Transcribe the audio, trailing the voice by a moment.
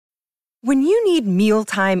When you need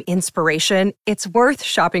mealtime inspiration, it's worth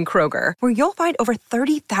shopping Kroger, where you'll find over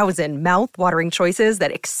 30,000 mouth-watering choices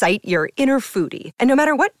that excite your inner foodie. And no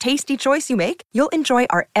matter what tasty choice you make, you'll enjoy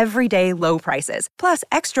our everyday low prices, plus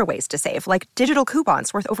extra ways to save, like digital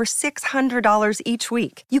coupons worth over $600 each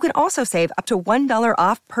week. You can also save up to $1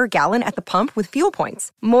 off per gallon at the pump with fuel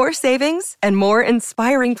points. More savings and more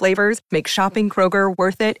inspiring flavors make shopping Kroger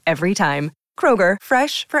worth it every time. Kroger,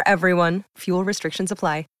 fresh for everyone. Fuel restrictions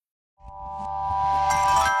apply.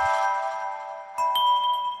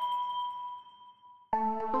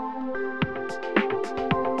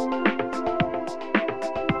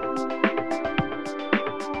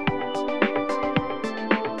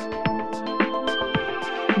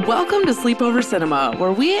 Welcome to Sleepover Cinema,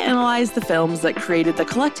 where we analyze the films that created the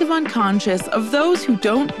collective unconscious of those who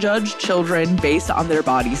don't judge children based on their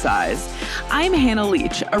body size. I'm Hannah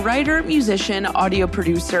Leach, a writer, musician, audio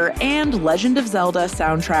producer, and Legend of Zelda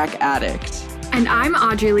soundtrack addict. And I'm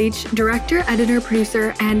Audrey Leach, director, editor,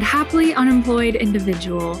 producer, and happily unemployed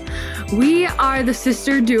individual. We are the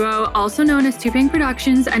sister duo, also known as Tupang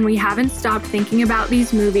Productions, and we haven't stopped thinking about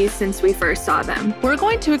these movies since we first saw them. We're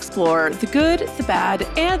going to explore the good, the bad,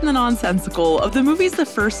 and the nonsensical of the movies that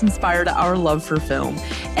first inspired our love for film,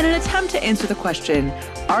 in an attempt to answer the question,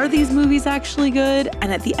 are these movies actually good?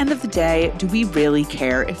 And at the end of the day, do we really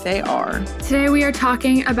care if they are? Today we are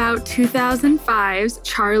talking about 2005's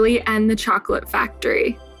Charlie and the Chocolate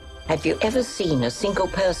Factory. Have you ever seen a single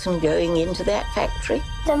person going into that factory?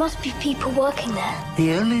 There must be people working there.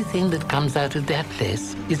 The only thing that comes out of that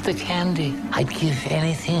place is the candy. I'd give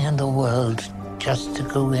anything in the world just to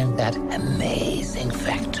go in that amazing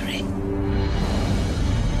factory.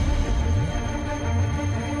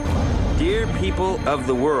 Dear people of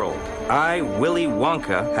the world, I, Willy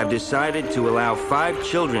Wonka, have decided to allow 5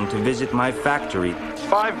 children to visit my factory.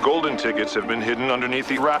 5 golden tickets have been hidden underneath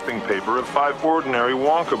the wrapping paper of 5 ordinary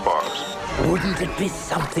Wonka bars. Wouldn't it be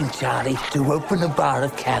something, Charlie, to open a bar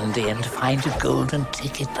of candy and find a golden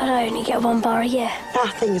ticket? But I only get 1 bar a year.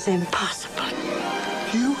 Nothing's impossible.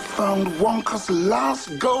 You found Wonka's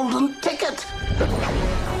last golden ticket.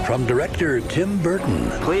 From director Tim Burton.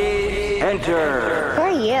 Please enter. Who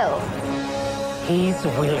are you? He's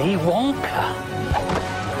Willy Wonka.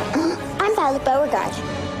 I'm Violet Beauregard.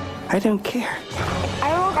 I don't care.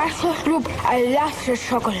 I work at the group. I love the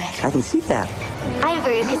chocolate. I can see that. I'm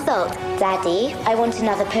Veruca Salt. Daddy, I want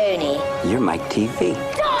another pony. You're my TV.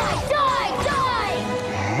 Die! Die!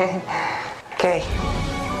 Die! Okay.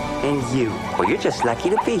 And you? Well, you're just lucky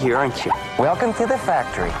to be here, aren't you? Welcome to the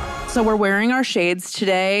factory. So we're wearing our shades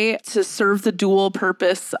today to serve the dual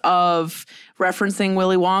purpose of referencing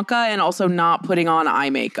Willy Wonka and also not putting on eye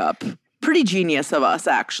makeup. Pretty genius of us,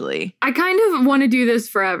 actually. I kind of want to do this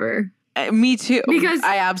forever. Me too. Because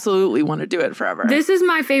I absolutely want to do it forever. This is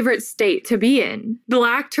my favorite state to be in.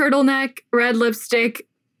 Black turtleneck, red lipstick,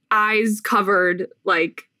 eyes covered,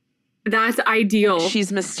 like, that's ideal.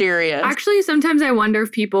 She's mysterious. Actually, sometimes I wonder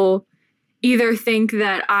if people either think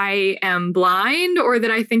that I am blind or that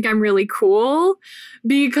I think I'm really cool,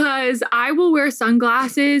 because I will wear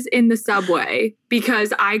sunglasses in the subway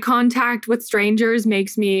because eye contact with strangers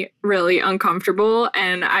makes me really uncomfortable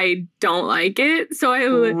and I don't like it. So I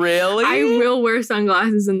will wear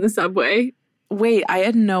sunglasses in the subway. Wait, I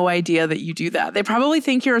had no idea that you do that. They probably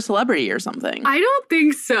think you're a celebrity or something. I don't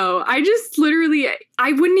think so. I just literally,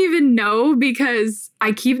 I wouldn't even know because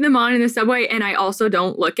I keep them on in the subway and I also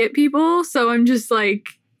don't look at people. So I'm just like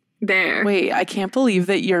there. Wait, I can't believe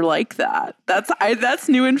that you're like that. That's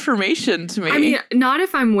new information to me. I mean, not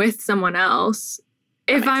if I'm with someone else.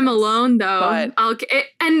 If I'm alone, though,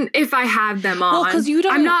 and if I have them on, because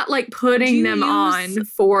I'm not like putting them on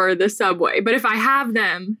for the subway. But if I have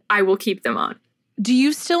them, I will keep them on. Do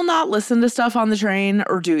you still not listen to stuff on the train,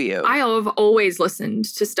 or do you? I have always listened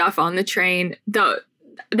to stuff on the train.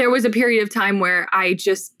 There was a period of time where I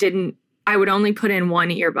just didn't. I would only put in one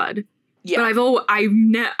earbud. Yeah, but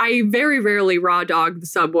I very rarely raw dog the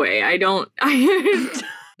subway. I don't.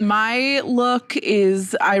 My look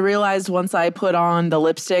is, I realized once I put on the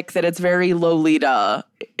lipstick that it's very Lolita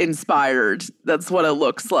inspired. That's what it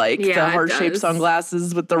looks like. Yeah, the heart-shaped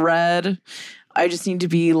sunglasses with the red. I just need to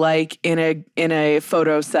be like in a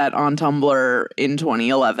photo set on Tumblr in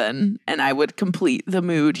 2011, and I would complete the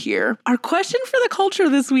mood here. Our question for the culture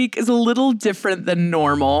this week is a little different than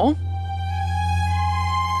normal.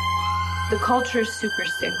 The culture is super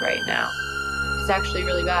sick right now. It's actually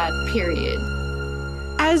really bad, period.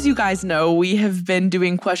 As you guys know, we have been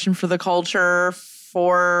doing Question for the Culture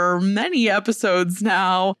for many episodes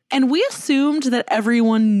now, and we assumed that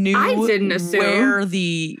everyone knew I didn't assume. where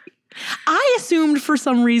the I assumed for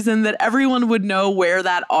some reason that everyone would know where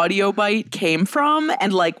that audio bite came from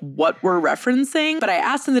and like what we're referencing. But I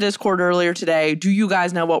asked in the Discord earlier today, do you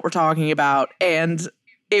guys know what we're talking about? And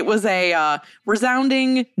it was a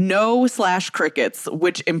resounding no/crickets,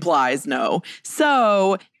 which implies no.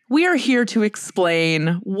 So we are here to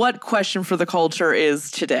explain what Question for the Culture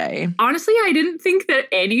is today. Honestly, I didn't think that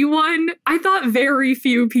I thought very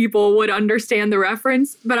few people would understand the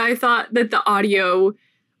reference, but I thought that the audio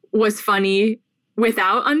was funny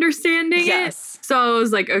without understanding it. So I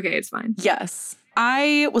was like, okay, it's fine. Yes.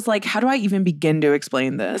 I was like, how do I even begin to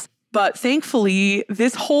explain this? But thankfully,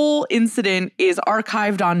 this whole incident is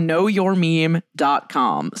archived on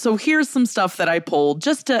knowyourmeme.com. So here's some stuff that I pulled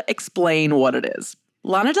just to explain what it is.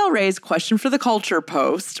 Lana Del Rey's Question for the Culture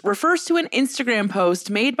post refers to an Instagram post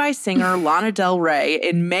made by singer Lana Del Rey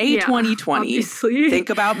in May 2020. Obviously. Think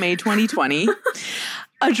about May 2020.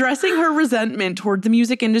 Addressing her resentment toward the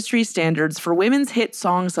music industry standards for women's hit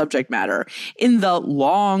song subject matter. In the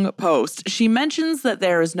long post, she mentions that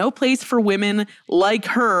there is no place for women like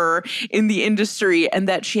her in the industry and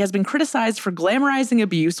that she has been criticized for glamorizing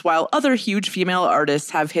abuse while other huge female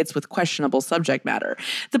artists have hits with questionable subject matter.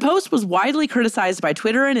 The post was widely criticized by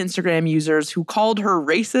Twitter and Instagram users who called her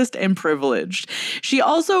racist and privileged. She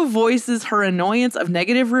also voices her annoyance of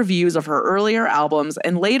negative reviews of her earlier albums,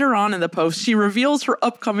 and later on in the post, she reveals her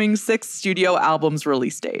upcoming 6th studio album's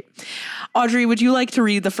release date. Audrey, would you like to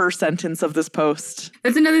read the first sentence of this post?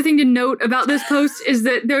 That's another thing to note about this post is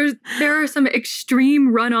that there are some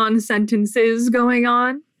extreme run-on sentences going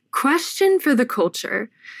on. Question for the culture.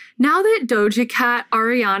 Now that Doja Cat,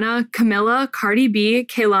 Ariana, Camila, Cardi B,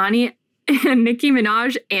 Kehlani, and Nicki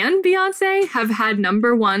Minaj and Beyonce have had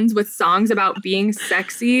number ones with songs about being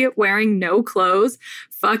sexy, wearing no clothes,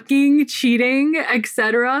 fucking, cheating,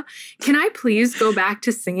 etc. Can I please go back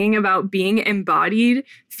to singing about being embodied,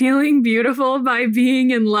 feeling beautiful by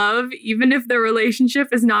being in love, even if the relationship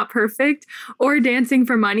is not perfect, or dancing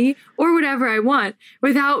for money, or whatever I want,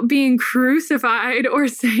 without being crucified or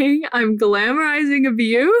saying I'm glamorizing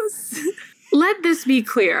abuse? Let this be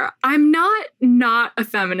clear. I'm not a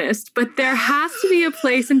feminist, but there has to be a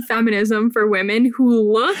place in feminism for women who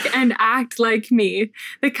look and act like me.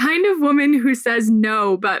 The kind of woman who says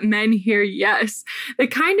no, but men hear yes. The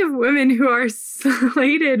kind of women who are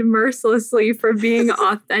slated mercilessly for being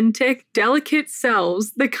authentic, delicate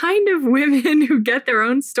selves. The kind of women who get their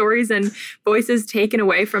own stories and voices taken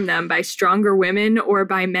away from them by stronger women or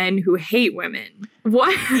by men who hate women.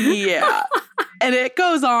 What? Yeah. And it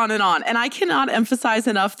goes on. And I cannot emphasize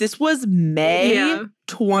enough, this was May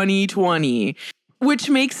 2020, which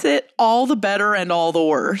makes it all the better and all the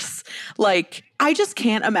worse. Like, I just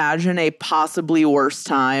can't imagine a possibly worse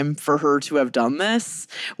time for her to have done this,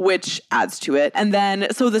 which adds to it. And then,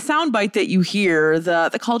 so the soundbite that you hear,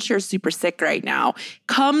 the culture is super sick right now,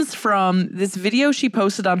 comes from this video she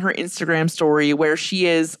posted on her Instagram story where she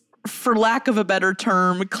is, for lack of a better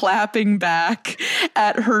term, clapping back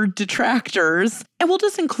at her detractors. And we'll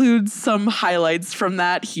just include some highlights from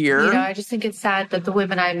that here. You know, I just think it's sad that the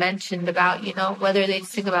women I mentioned about, you know, whether they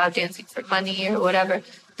sing about dancing for money or whatever,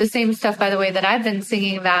 the same stuff, by the way, that I've been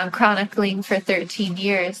singing about and chronicling for 13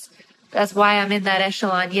 years. That's why I'm in that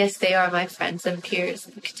echelon. Yes, they are my friends and peers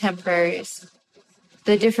and contemporaries.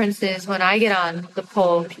 The difference is when I get on the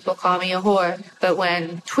pole, people call me a whore. But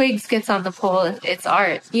when Twigs gets on the pole, it's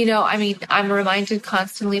art. You know, I mean, I'm reminded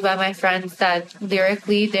constantly by my friends that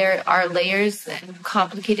lyrically there are layers and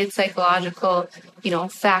complicated psychological, you know,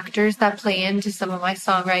 factors that play into some of my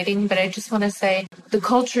songwriting. But I just want to say the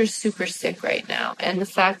culture is super sick right now. And the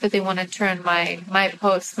fact that they want to turn my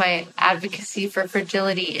posts, my advocacy for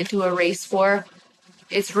fragility into a race war,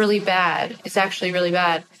 it's really bad. It's actually really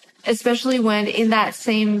bad. Especially when in that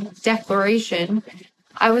same declaration,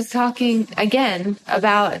 I was talking again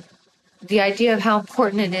about the idea of how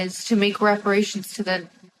important it is to make reparations to the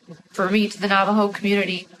Navajo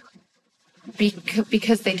community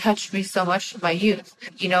because they touched me so much in my youth.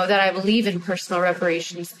 You know, that I believe in personal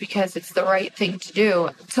reparations because it's the right thing to do.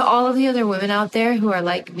 To all of the other women out there who are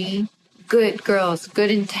like me, good girls,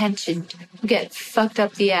 good intentioned, who get fucked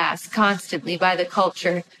up the ass constantly by the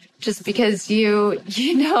culture, just because you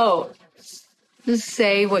know, just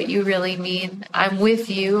say what you really mean. I'm with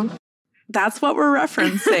you. That's what we're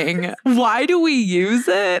referencing. Why do we use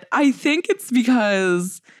it? I think it's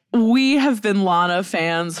because we have been Lana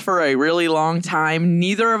fans for a really long time.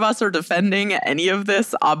 Neither of us are defending any of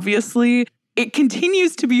this, obviously. It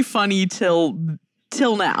continues to be funny till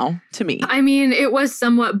till now, to me. I mean, it was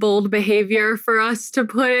somewhat bold behavior for us to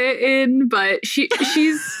put it in, but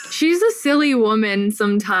she's a silly woman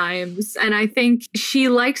sometimes. And I think she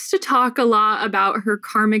likes to talk a lot about her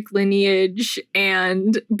karmic lineage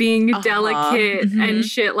and being delicate and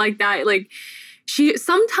shit like that. Like, she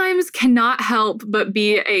sometimes cannot help but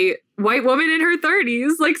be a white woman in her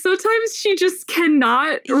 30s. Like, sometimes she just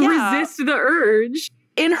cannot resist the urge.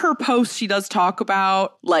 In her post, she does talk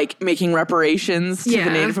about, like, making reparations to the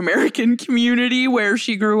Native American community where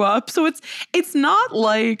she grew up. So it's not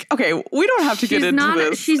like, okay, we don't have to get into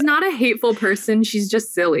this. She's not a hateful person. She's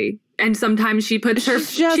just silly. And sometimes she puts her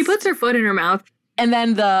foot in her mouth. And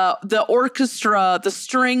then the orchestra, the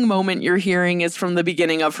string moment you're hearing is from the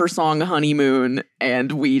beginning of her song Honeymoon.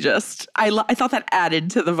 And I thought that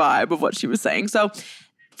added to the vibe of what she was saying. So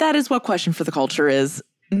that is what Question for the Culture is.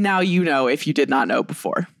 Now you know if you did not know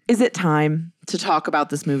before. Is it time to talk about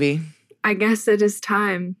this movie? I guess it is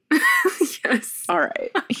time. Yes. All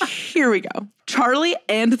right. Here we go. Charlie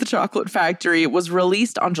and the Chocolate Factory was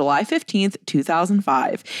released on July 15th,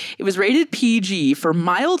 2005. It was rated PG for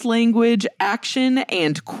mild language, action,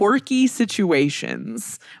 and quirky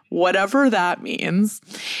situations. Whatever that means.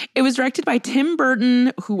 It was directed by Tim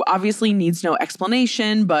Burton, who obviously needs no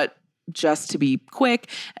explanation, but just to be quick,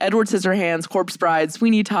 Edward Scissorhands, Corpse Bride,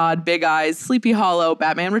 Sweeney Todd, Big Eyes, Sleepy Hollow,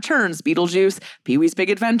 Batman Returns, Beetlejuice, Pee-wee's Big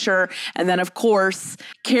Adventure, and then, of course,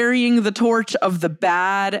 carrying the torch of the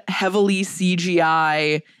bad, heavily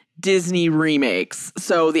CGI Disney remakes.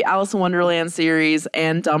 So the Alice in Wonderland series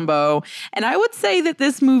and Dumbo. And I would say that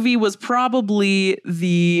this movie was probably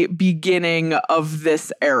the beginning of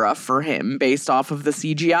this era for him based off of the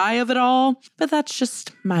CGI of it all. But that's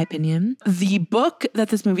just my opinion. The book that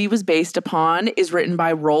this movie was based upon is written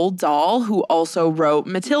by Roald Dahl, who also wrote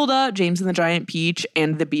Matilda, James and the Giant Peach,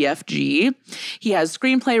 and the BFG. He has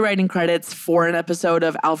screenplay writing credits for an episode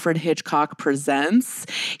of Alfred Hitchcock Presents.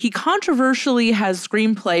 He controversially has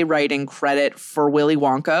screenplay writing credit for Willy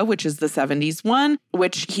Wonka, which is the 70s one,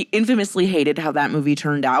 which he infamously hated how that movie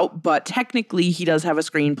turned out, but technically he does have a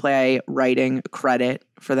screenplay writing credit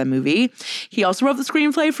for the movie. He also wrote the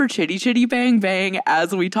screenplay for Chitty Chitty Bang Bang,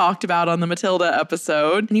 as we talked about on the Matilda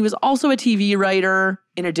episode. And he was also a TV writer,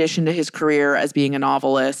 in addition to his career as being a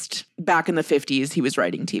novelist. Back in the 50s, he was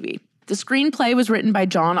writing TV. The screenplay was written by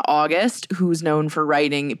John August, who's known for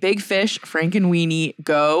writing Big Fish, Frankenweenie,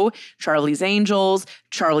 Go, Charlie's Angels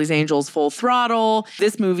Full Throttle,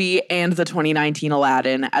 this movie, and the 2019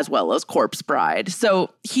 Aladdin, as well as Corpse Bride. So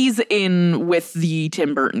he's in with the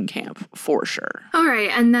Tim Burton camp, for sure. All right,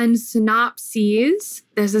 and then synopses.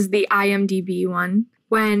 This is the IMDb one.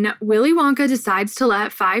 When Willy Wonka decides to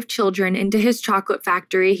let 5 children into his chocolate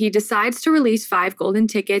factory, he decides to release 5 golden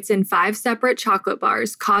tickets in 5 separate chocolate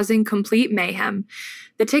bars, causing complete mayhem.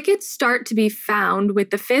 The tickets start to be found, with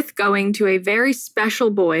the 5th going to a very special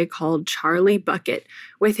boy called Charlie Bucket.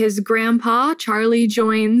 With his grandpa, Charlie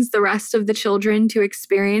joins the rest of the children to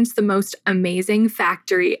experience the most amazing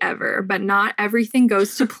factory ever, but not everything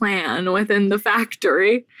goes to plan within the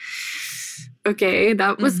factory. Okay,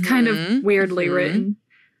 that was kind of weirdly written.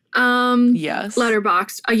 Yes.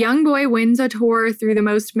 Letterboxd. A young boy wins a tour through the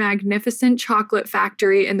most magnificent chocolate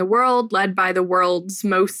factory in the world, led by the world's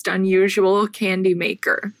most unusual candy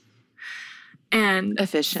maker. And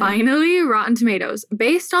finally, Rotten Tomatoes.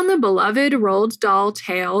 Based on the beloved Roald Dahl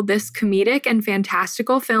tale, this comedic and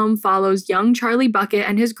fantastical film follows young Charlie Bucket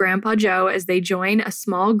and his grandpa Joe as they join a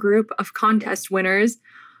small group of contest winners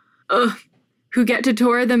who get to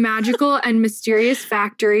tour the magical and mysterious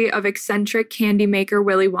factory of eccentric candy maker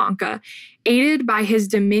Willy Wonka. Aided by his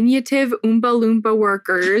diminutive Oompa Loompa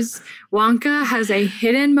workers, Wonka has a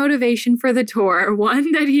hidden motivation for the tour,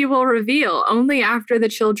 one that he will reveal only after the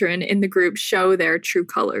children in the group show their true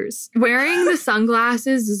colors. Wearing the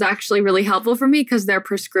sunglasses is actually really helpful for me because they're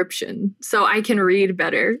prescription, so I can read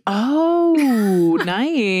better. Oh,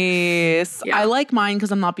 nice. Yeah. I like mine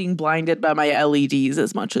because I'm not being blinded by my LEDs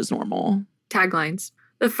as much as normal. Taglines.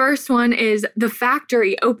 The first one is, The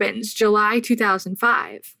Factory opens July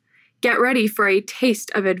 2005. Get ready for a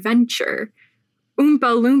taste of adventure. Oompa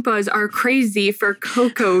Loompas are crazy for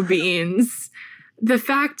cocoa beans. The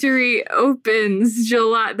Factory opens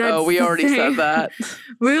July. We already said that.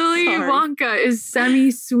 Willy Wonka is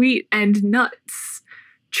semi-sweet and nuts.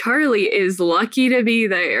 Charlie is lucky to be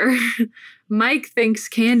there. Mike thinks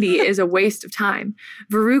candy is a waste of time.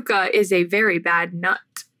 Veruca is a very bad nut.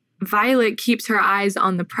 Violet keeps her eyes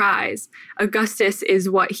on the prize. Augustus is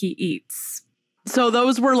what he eats. So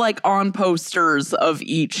those were like on posters of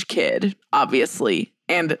each kid, obviously.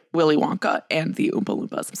 and Willy Wonka and the Oompa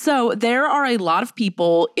Loompas. So there are a lot of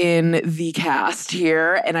people in the cast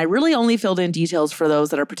here, and I really only filled in details for those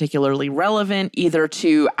that are particularly relevant either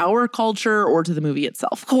to our culture or to the movie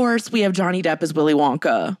itself. Of course, we have Johnny Depp as Willy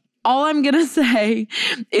Wonka. All I'm going to say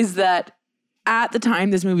is that at the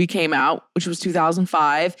time this movie came out, which was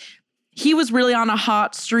 2005, he was really on a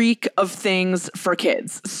hot streak of things for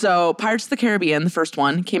kids. So Pirates of the Caribbean, the first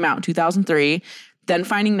one, came out in 2003. Then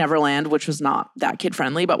Finding Neverland, which was not that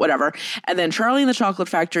kid-friendly, but whatever. And then Charlie and the Chocolate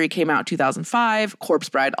Factory came out in 2005. Corpse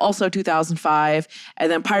Bride, also 2005.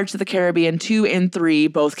 And then Pirates of the Caribbean 2 and 3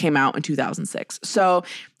 both came out in 2006. So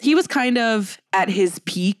he was kind of at his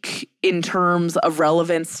peak in terms of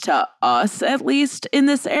relevance to us, at least, in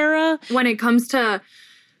this era. When it comes to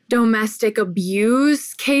domestic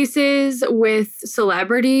abuse cases with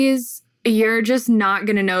celebrities, you're just not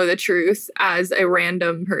going to know the truth as a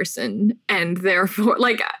random person. And therefore,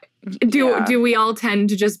 like, do we all tend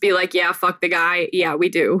to just be like, yeah, fuck the guy? Yeah, we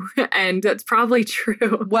do. And that's probably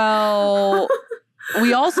true. Well,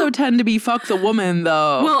 we also tend to be fuck the woman,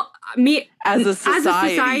 though. Well, me, as a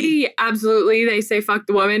society, absolutely. They say fuck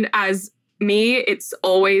the woman. As me, it's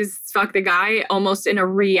always fuck the guy, almost in a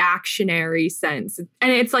reactionary sense.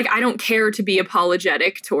 And it's like, I don't care to be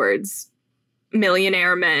apologetic towards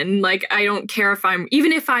millionaire men. Like, I don't care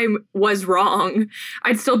even if I was wrong,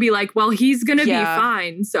 I'd still be like, well, he's gonna be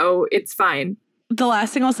fine, so it's fine. The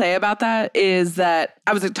last thing I'll say about that is that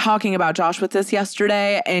I was talking about Josh with this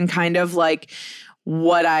yesterday, and kind of like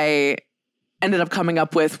what I ended up coming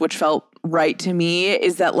up with, which felt right to me,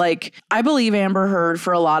 is that, like, I believe Amber Heard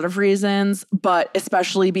for a lot of reasons, but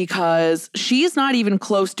especially because she's not even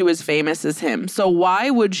close to as famous as him. So why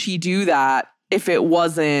would she do that if it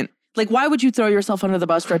wasn't, like, why would you throw yourself under the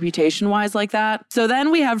bus reputation-wise like that? So then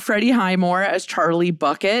we have Freddie Highmore as Charlie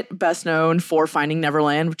Bucket, best known for Finding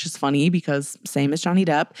Neverland, which is funny because same as Johnny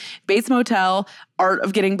Depp. Bates Motel, Art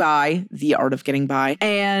of Getting By, The Art of Getting By.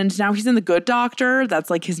 And now he's in The Good Doctor. That's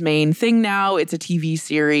like his main thing now. It's a TV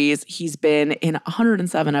series. He's been in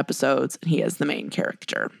 107 episodes, and he is the main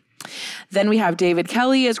character. Then we have David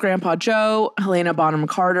Kelly as Grandpa Joe, Helena Bonham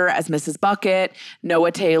Carter as Mrs. Bucket,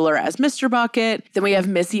 Noah Taylor as Mr. Bucket. Then we have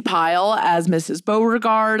Missy Pyle as Mrs.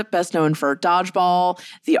 Beauregard, best known for Dodgeball,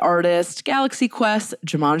 The Artist, Galaxy Quest,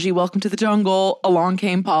 Jumanji, Welcome to the Jungle, Along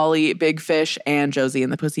Came Polly, Big Fish, and Josie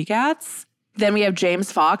and the Pussycats. Then we have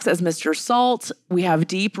James Fox as Mr. Salt. We have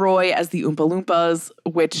Deep Roy as the Oompa Loompas,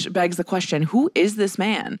 which begs the question, who is this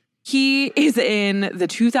man? He is in the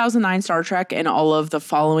 2009 Star Trek and all of the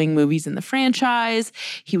following movies in the franchise.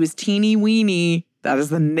 He was Teeny Weeny, that is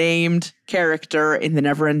the named character in The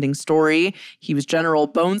Neverending Story. He was General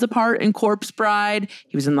Bones Apart in Corpse Bride.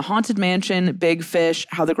 He was in The Haunted Mansion, Big Fish,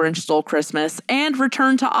 How the Grinch Stole Christmas, and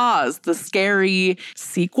Return to Oz, the scary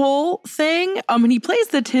sequel thing. And he plays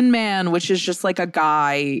the Tin Man, which is just like a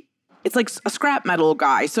guy. It's like a scrap metal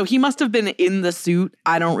guy. So he must have been in the suit.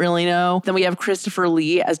 I don't really know. Then we have Christopher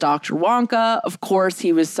Lee as Dr. Wonka. Of course,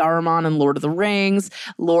 he was Saruman in Lord of the Rings,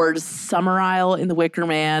 Lord Summerisle in The Wicker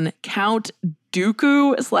Man, Count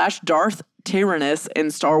Dooku / Darth Tyrannus in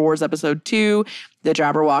Star Wars Episode 2, The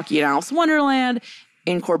Jabberwocky in Alice in Wonderland,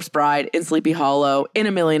 in Corpse Bride, in Sleepy Hollow, in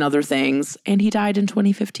a million other things. And he died in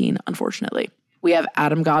 2015, unfortunately. We have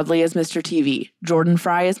Adam Godley as Mr. TV, Jordan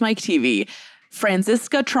Fry as Mike TV,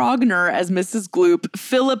 Franziska Trogner as Mrs. Gloop,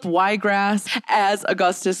 Philip Wygrass as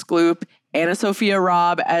Augustus Gloop, Anna Sophia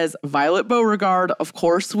Robb as Violet Beauregard. Of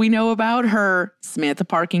course, we know about her. Samantha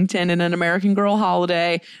Parkington in An American Girl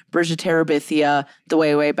Holiday, Bridget Terabithia, The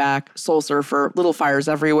Way, Way Back, Soul Surfer, Little Fires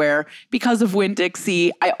Everywhere. Because of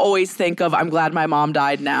Winn-Dixie, I always think of I'm Glad My Mom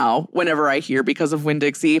Died Now whenever I hear Because of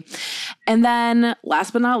Winn-Dixie. And then,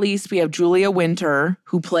 last but not least, we have Julia Winter,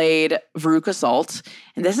 who played Veruca Salt.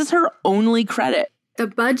 And this is her only credit. The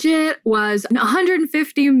budget was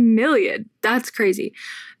 $150 million. That's crazy.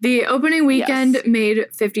 The opening weekend made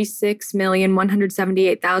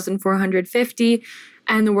 $56,178,450,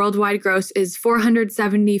 and the worldwide gross is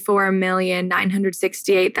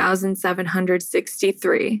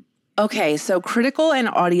 $474,968,763. Okay, so critical and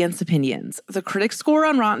audience opinions. The critic score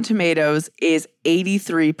on Rotten Tomatoes is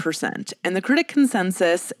 83%, and the critic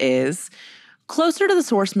consensus is closer to the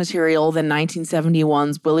source material than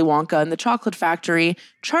 1971's Willy Wonka and the Chocolate Factory.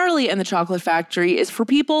 Charlie and the Chocolate Factory is for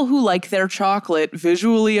people who like their chocolate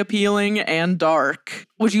visually appealing and dark.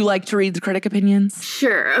 Would you like to read the critic opinions?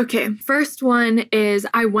 Sure. Okay. First one is,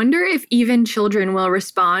 I wonder if even children will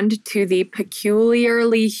respond to the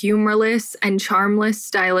peculiarly humorless and charmless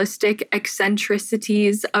stylistic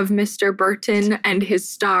eccentricities of Mr. Burton and his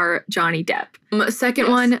star, Johnny Depp. Second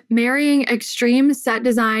one, marrying extreme set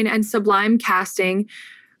design and sublime casting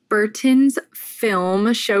Burton's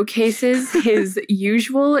film showcases his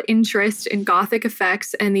usual interest in Gothic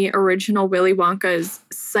effects and the original Willy Wonka's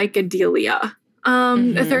psychedelia.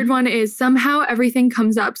 The third one is somehow everything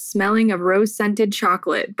comes up smelling of rose-scented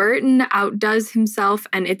chocolate. Burton outdoes himself,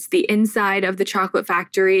 and it's the inside of the chocolate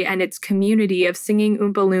factory and its community of singing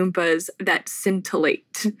Oompa Loompas that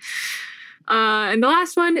scintillate. And the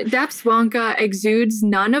last one, Depp's Wonka exudes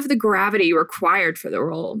none of the gravity required for the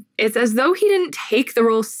role. It's as though he didn't take the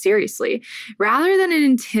role seriously. Rather than an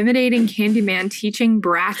intimidating Candyman teaching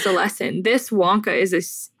brats a lesson, this Wonka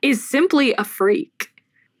is simply a freak.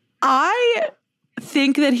 I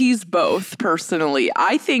think that he's both, personally.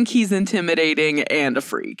 I think he's intimidating and a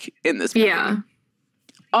freak in this movie. Yeah.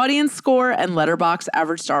 Audience score and Letterboxd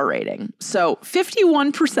average star rating. So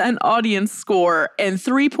 51% audience score and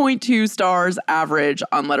 3.2 stars average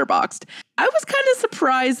on Letterboxd. I was kind of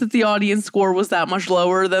surprised that the audience score was that much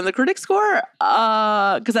lower than the critic score,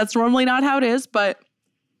 because that's normally not how it is, but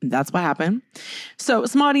that's what happened. So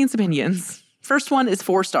some audience opinions. First one is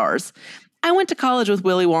 4 stars. I went to college with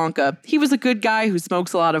Willy Wonka. He was a good guy who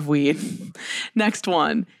smokes a lot of weed. Next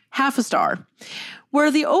one, half a star. Where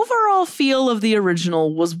the overall feel of the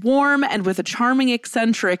original was warm and with a charming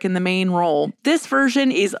eccentric in the main role, this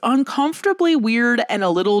version is uncomfortably weird and a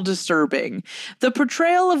little disturbing. The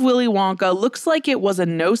portrayal of Willy Wonka looks like it was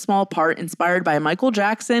in no small part inspired by Michael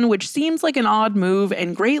Jackson, which seems like an odd move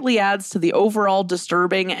and greatly adds to the overall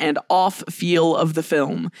disturbing and off feel of the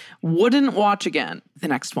film. Wouldn't watch again. The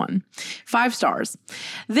next one, 5 stars.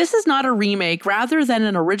 This is not a remake, rather than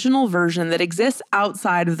an original version that exists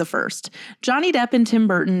outside of the first. Johnny Depp and Tim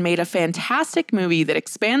Burton made a fantastic movie that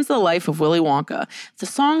expands the life of Willy Wonka. The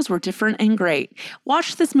songs were different and great.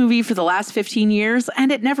 Watch this movie for the last 15 years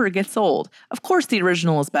and it never gets old. Of course the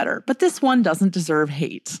original is better, but this one doesn't deserve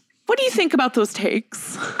hate. What do you think about those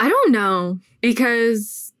takes? I don't know,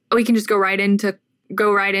 because we can just go right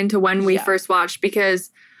into when we first watched, because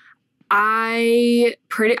I'm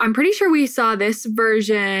pretty sure we saw this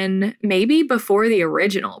version maybe before the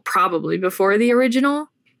original, probably before the original.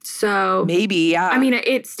 So maybe, yeah. I mean,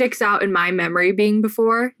 it sticks out in my memory being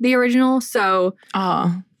before the original. So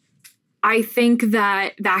I think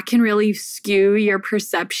that can really skew your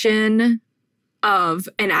perception of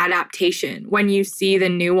an adaptation when you see the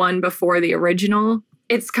new one before the original.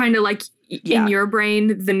 It's kind of like in your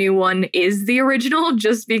brain, the new one is the original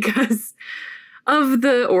just because of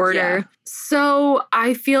the order. Yeah. So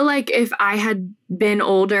I feel like if I had been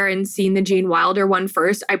older and seen the Gene Wilder one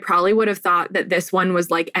first, I probably would have thought that this one was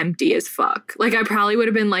like empty as fuck. Like I probably would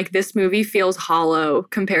have been like, this movie feels hollow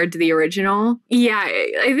compared to the original. Yeah,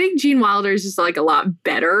 I think Gene Wilder is just like a lot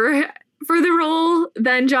better for the role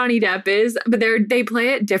than Johnny Depp is, but they play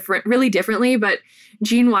it really differently. But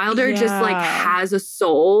Gene Wilder just like has a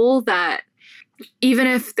soul that even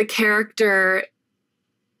if the character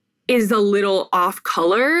is a little off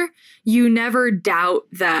color, you never doubt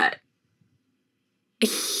that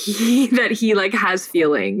he like has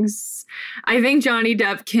feelings. I think Johnny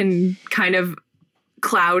Depp can kind of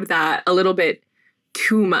cloud that a little bit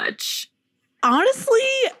too much. Honestly,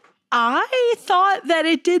 I thought that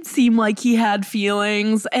it did seem like he had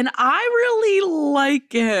feelings, and I really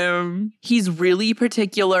like him. He's really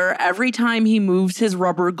particular. Every time he moves his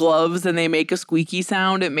rubber gloves and they make a squeaky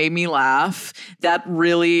sound, it made me laugh. That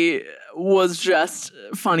really was just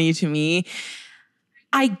funny to me.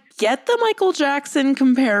 I get the Michael Jackson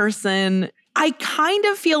comparison. I kind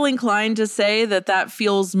of feel inclined to say that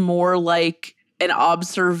feels more like an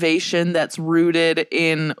observation that's rooted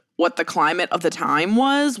in what the climate of the time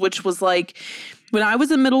was, which was like when I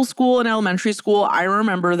was in middle school and elementary school, I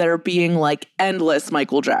remember there being like endless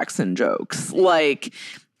Michael Jackson jokes, like,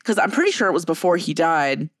 because I'm pretty sure it was before he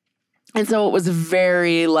died. And so it was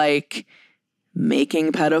very like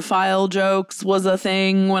making pedophile jokes was a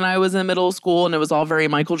thing when I was in middle school, and it was all very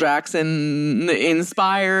Michael Jackson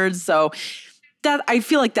inspired. So that I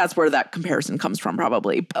feel like that's where that comparison comes from,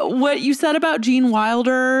 probably. What you said about Gene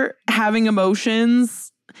Wilder having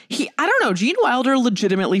emotions, I don't know, Gene Wilder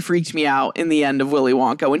legitimately freaked me out in the end of Willy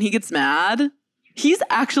Wonka. When he gets mad, he's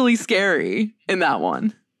actually scary in that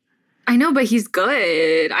one. I know, but he's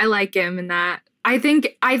good. I like him in that. I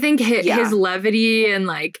think his levity and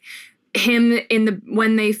like him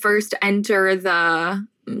when they first enter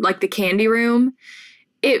the candy room,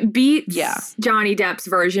 it beats Johnny Depp's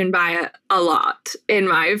version by a lot, in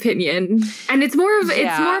my opinion. And it's more of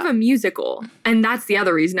a musical, and that's the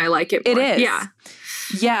other reason I like it more. It is. Yeah.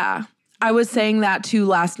 Yeah. I was saying that too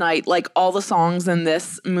last night. Like, all the songs in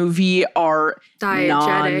this movie are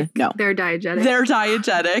diegetic. No. They're diegetic. They're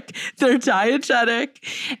diegetic. They're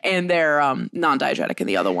diegetic. And they're non-diegetic in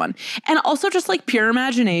the other one. And also just like Pure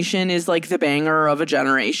Imagination is like the banger of a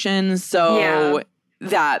generation. So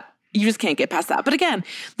that you just can't get past that. But again,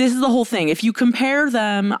 this is the whole thing. If you compare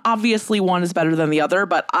them, obviously one is better than the other,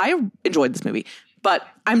 but I enjoyed this movie. But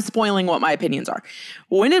I'm spoiling what my opinions are.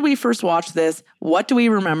 When did we first watch this? What do we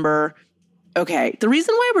remember? Okay, the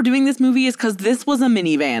reason why we're doing this movie is because this was a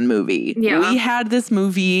minivan movie. Yeah. We had this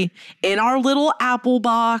movie in our little Apple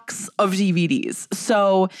box of DVDs.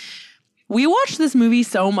 So we watched this movie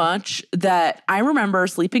so much that I remember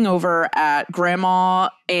sleeping over at Grandma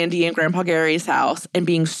Andy and Grandpa Gary's house and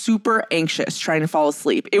being super anxious trying to fall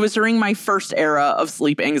asleep. It was during my first era of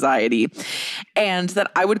sleep anxiety. And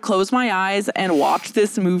that I would close my eyes and watch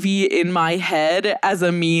this movie in my head as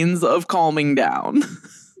a means of calming down.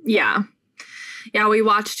 Yeah. Yeah, we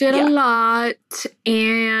watched it a lot,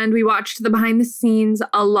 and we watched the behind the scenes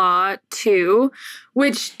a lot too,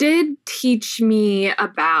 which did teach me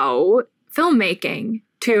about filmmaking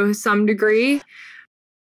to some degree.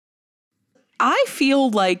 I feel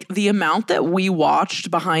like the amount that we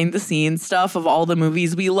watched behind the scenes stuff of all the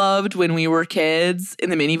movies we loved when we were kids in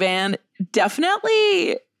the minivan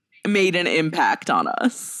definitely made an impact on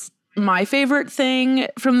us. My favorite thing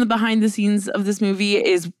from the behind the scenes of this movie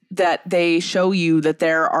is that they show you that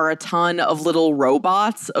there are a ton of little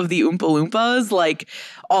robots of the Oompa Loompas, like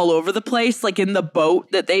all over the place, like in the boat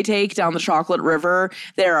that they take down the Chocolate River.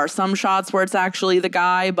 There are some shots where it's actually the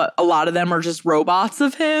guy, but a lot of them are just robots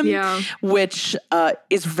of him, which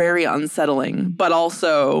is very unsettling, but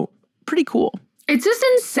also pretty cool. It's just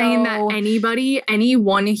insane that any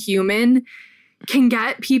one human can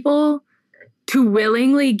get people to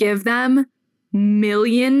willingly give them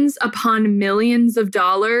millions upon millions of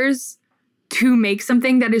dollars to make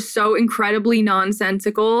something that is so incredibly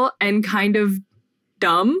nonsensical and kind of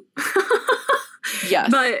dumb. Yes.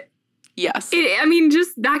 But yes.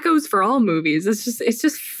 Just that goes for all movies. It's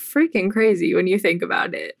just freaking crazy when you think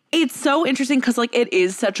about it. It's so interesting because like it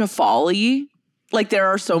is such a folly. Like there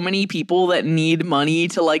are so many people that need money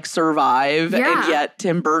to like survive, and yet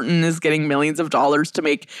Tim Burton is getting millions of dollars to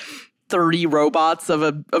make 30 robots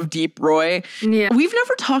of Deep Roy. Yeah. We've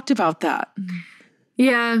never talked about that.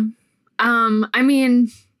 Yeah.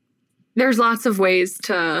 There's lots of ways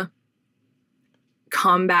to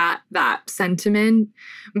combat that sentiment,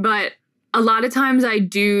 but a lot of times I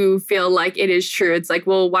do feel like it is true. It's like,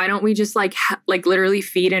 well, why don't we just like literally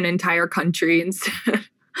feed an entire country instead?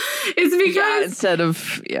 It's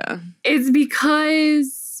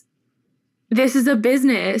because this is a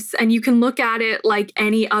business, and you can look at it like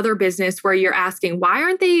any other business where you're asking, why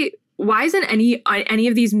isn't any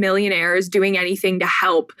of these millionaires doing anything to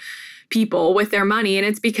help people with their money? And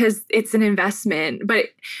it's because it's an investment. But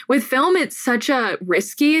with film, it's such a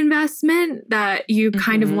risky investment that you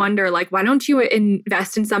kind of wonder, like, why don't you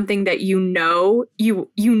invest in something that you know you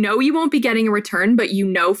won't be getting a return, but you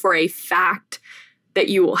know for a fact that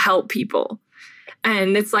you will help people?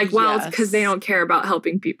 And it's like, well, it's because they don't care about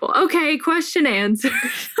helping people. Okay, question answered.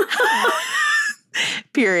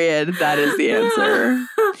 Period. That is the answer.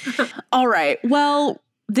 All right. Well,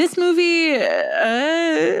 this movie,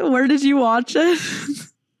 where did you watch it?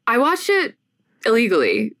 I watched it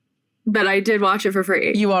illegally, but I did watch it for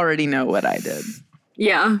free. You already know what I did.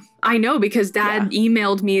 Yeah, I know because Dad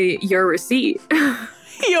emailed me your receipt.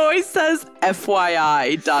 He always says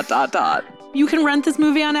FYI ... You can rent this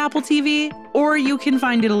movie on Apple TV, or you can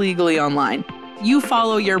find it illegally online. You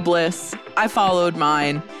follow your bliss, I followed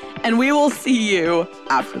mine, and we will see you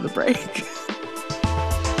after the break.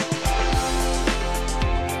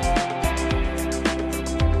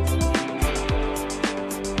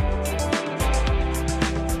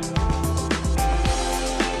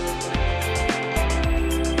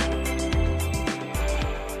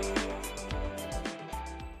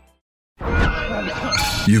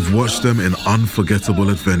 You've watched them in unforgettable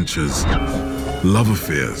adventures, love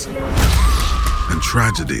affairs, and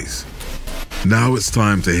tragedies. Now it's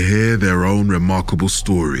time to hear their own remarkable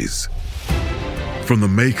stories. From the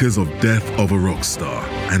makers of Death of a Rock Star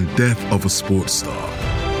and Death of a Sports Star,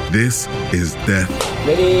 this is Death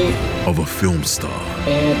of a Film Star.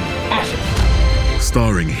 And action.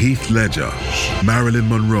 Starring Heath Ledger, Marilyn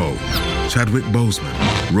Monroe, Chadwick Boseman,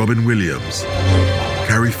 Robin Williams,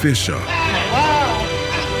 Carrie Fisher,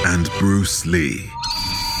 and Bruce Lee.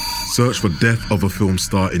 Search for Death of a Film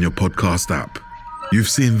Star in your podcast app. You've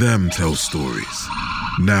seen them tell stories.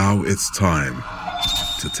 Now it's time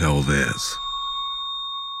to tell theirs.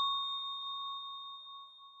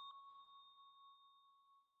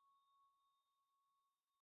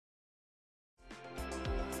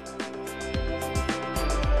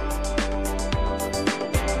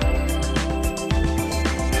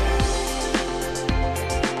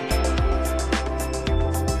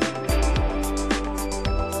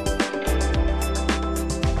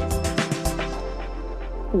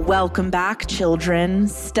 Welcome back, children.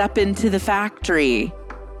 Step into the factory.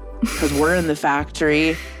 Because we're in the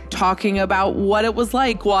factory talking about what it was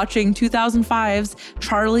like watching 2005's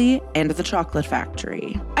Charlie and the Chocolate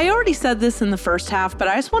Factory. I already said this in the first half, but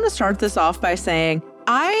I just want to start this off by saying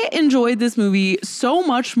I enjoyed this movie so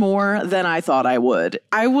much more than I thought I would.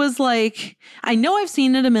 I was like, I know I've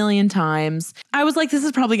seen it a million times. I was like, this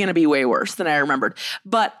is probably going to be way worse than I remembered.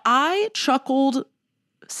 But I chuckled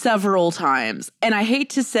several times. And I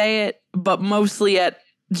hate to say it, but mostly at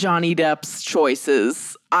Johnny Depp's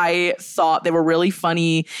choices. I thought they were really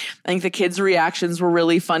funny. I think the kids' reactions were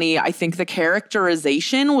really funny. I think the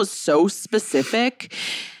characterization was so specific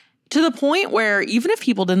to the point where even if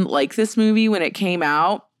people didn't like this movie when it came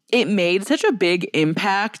out, it made such a big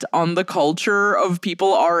impact on the culture of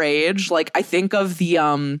people our age. Like, I think of the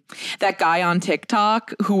that guy on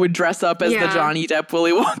TikTok who would dress up as the Johnny Depp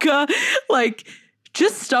Willy Wonka. Like,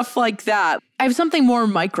 just stuff like that. I have something more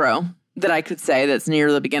micro that I could say that's near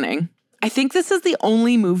the beginning. I think this is the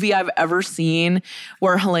only movie I've ever seen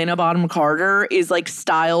where Helena Bonham Carter is like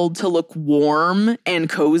styled to look warm and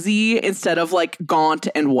cozy instead of like gaunt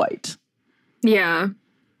and white. Yeah.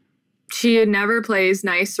 She never plays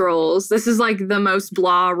nice roles. This is like the most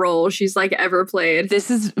blah role she's like ever played. This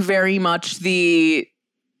is very much the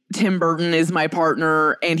Tim Burton is my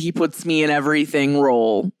partner and he puts me in everything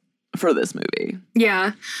role for this movie.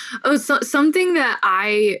 Yeah. Oh, so something that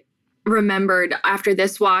I remembered after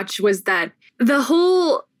this watch was that the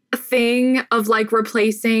whole thing of like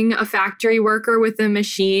replacing a factory worker with a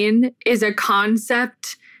machine is a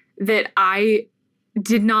concept that I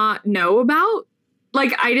did not know about.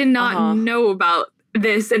 Like, I did not know about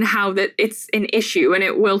this and how that it's an issue and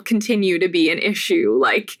it will continue to be an issue,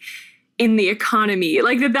 like, in the economy.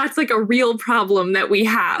 Like, that's like a real problem that we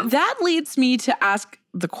have. That leads me to ask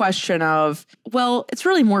the question of, well, it's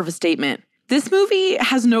really more of a statement. This movie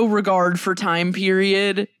has no regard for time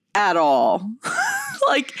period at all.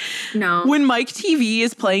 Like, no. When Mike TV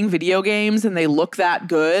is playing video games and they look that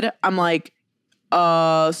good, I'm like,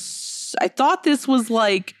 I thought this was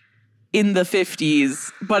like in the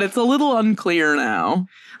 50s, but it's a little unclear now.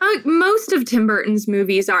 Most of Tim Burton's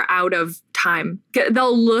movies are out of time.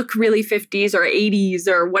 They'll look really 50s or 80s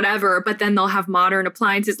or whatever, but then they'll have modern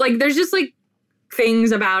appliances. Like, there's just like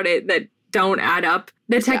things about it that don't add up.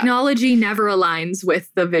 The technology never aligns with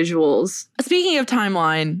the visuals. Speaking of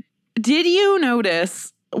timeline, did you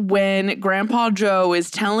notice when Grandpa Joe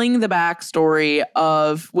is telling the backstory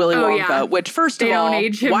of Willy Wonka, which first of all, don't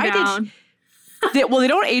age him down. They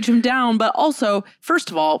don't age him down, but also, first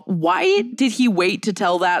of all, why did he wait to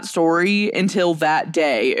tell that story until that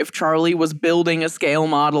day if Charlie was building a scale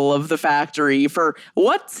model of the factory for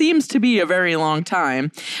what seems to be a very long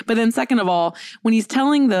time? But then second of all, when he's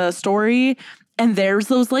telling the story and there's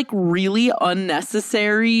those like really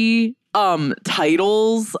unnecessary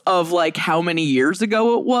titles of like how many years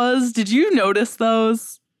ago it was, did you notice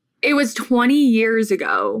those? It was 20 years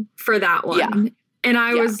ago for that one. Yeah. And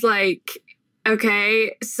I was like,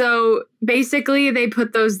 okay, so basically they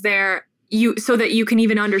put those there so that you can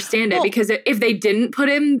even understand it, because if they didn't put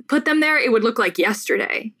them there, it would look like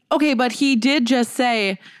yesterday. Okay, but he did just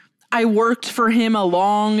say, I worked for him a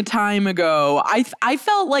long time ago. I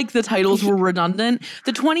felt like the titles were redundant.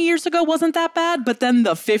 The 20 years ago wasn't that bad, but then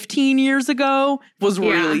the 15 years ago was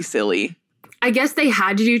really silly. I guess they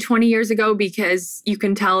had to do 20 years ago because you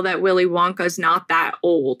can tell that Willy Wonka's not that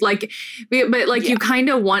old. Like, but like you kind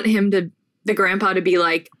of want him the grandpa to be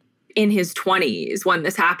like in his 20s when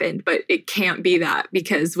this happened, but it can't be that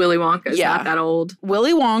because Willy Wonka's not that old.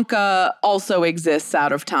 Willy Wonka also exists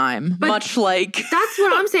out of time, but much like that's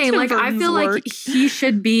what I'm saying. Like, I feel like he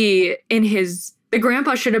should be the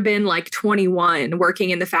grandpa should have been like 21 working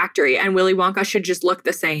in the factory, and Willy Wonka should just look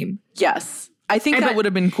the same. Yes. I think that would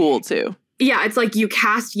have been cool too. Yeah, it's like you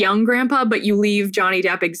cast young grandpa, but you leave Johnny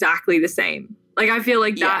Depp exactly the same. Like, I feel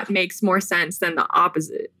like that makes more sense than the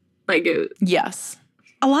opposite. Like, yes.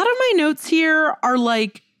 A lot of my notes here are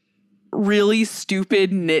like really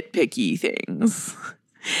stupid, nitpicky things.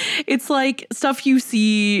 It's like stuff you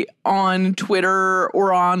see on Twitter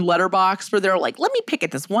or on Letterboxd where they're like, let me pick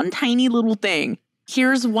at this one tiny little thing.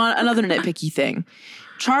 Here's another nitpicky thing.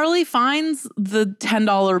 Charlie finds the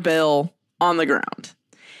 $10 bill on the ground.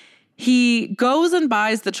 He goes and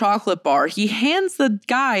buys the chocolate bar. He hands the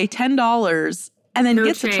guy $10 and then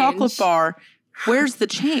gets the chocolate bar. Where's the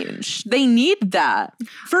change? They need that.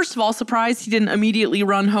 First of all, surprised he didn't immediately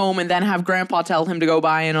run home and then have Grandpa tell him to go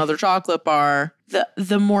buy another chocolate bar.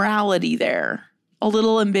 The morality there, a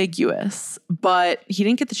little ambiguous, but he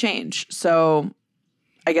didn't get the change. So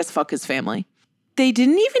I guess fuck his family. They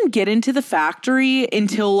didn't even get into the factory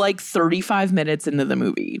until like 35 minutes into the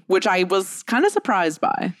movie, which I was kind of surprised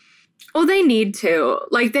by. Well, they need to.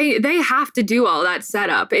 Like, they have to do all that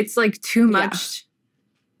setup. It's like too much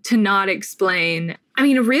to not explain. I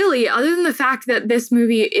mean, really, other than the fact that this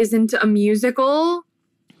movie isn't a musical,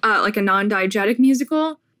 like a non-diegetic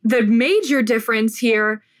musical, the major difference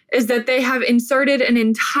here is that they have inserted an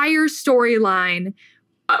entire storyline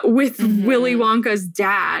with Willy Wonka's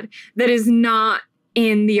dad that is not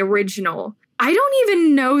in the original. I don't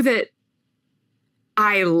even know that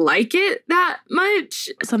I like it that much.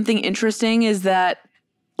 Something interesting is that,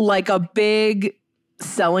 like, a big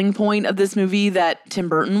selling point of this movie that Tim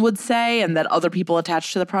Burton would say and that other people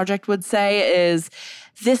attached to the project would say is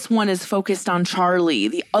this one is focused on Charlie.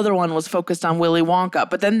 The other one was focused on Willy Wonka.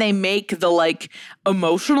 But then they make the, like,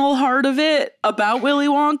 emotional heart of it about Willy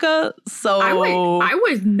Wonka. So I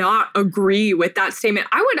would not agree with that statement.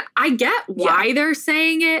 I get why they're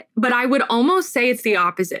saying it, but I would almost say it's the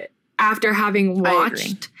opposite after having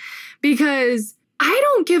watched. Because I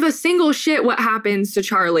don't give a single shit what happens to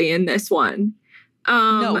Charlie in this one.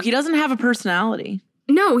 No, he doesn't have a personality.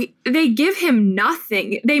 No, they give him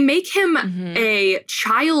nothing. They make him a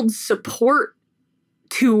child support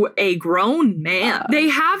to a grown man. They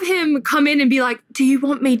have him come in and be like, do you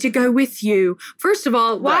want me to go with you? First of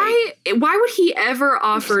all, why would he ever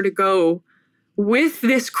offer to go with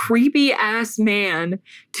this creepy ass man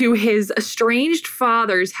to his estranged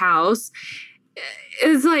father's house?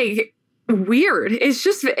 It's like weird. It's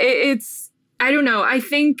just, I don't know. I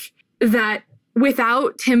think that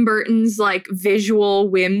without Tim Burton's like visual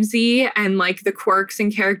whimsy and like the quirks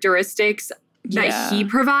and characteristics that he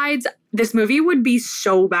provides, this movie would be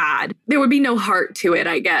so bad. There would be no heart to it,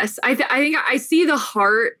 I guess. I think I see the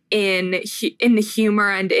heart in the humor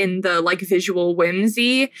and in the like visual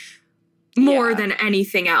whimsy more than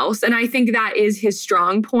anything else. And I think that is his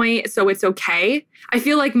strong point, so it's okay. I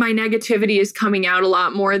feel like my negativity is coming out a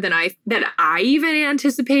lot more than I even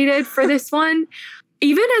anticipated for this one.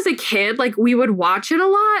 Even as a kid, like, we would watch it a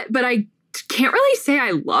lot, but I can't really say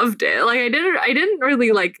I loved it. Like, I didn't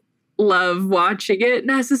really, like, love watching it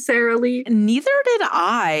necessarily. Neither did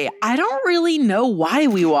I. I don't really know why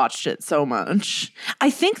we watched it so much. I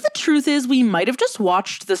think the truth is we might have just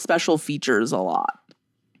watched the special features a lot.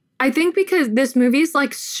 I think because this movie is,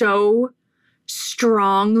 like, so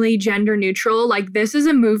strongly gender neutral. Like, this is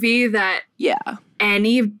a movie that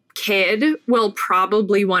any kid will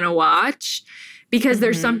probably want to watch. Because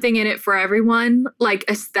there's something in it for everyone, like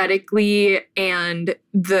aesthetically, and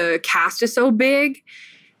the cast is so big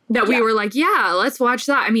that we were like, yeah, let's watch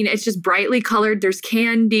that. I mean, it's just brightly colored. There's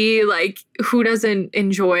candy. Like, who doesn't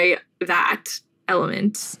enjoy that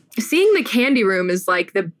element? Seeing the candy room is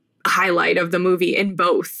like the highlight of the movie in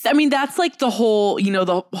both. I mean, that's like the whole,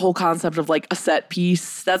 the whole concept of like a set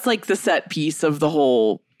piece. That's like the set piece of the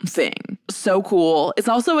whole thing. So cool. It's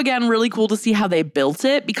also, again, really cool to see how they built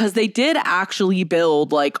it, because they did actually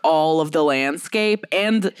build like all of the landscape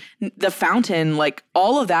and the fountain. Like,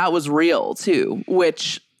 all of that was real too,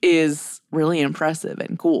 which is really impressive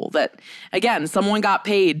and cool that, again, someone got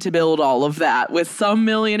paid to build all of that with some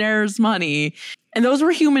millionaire's money. And those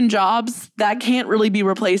were human jobs that can't really be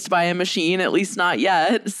replaced by a machine, at least not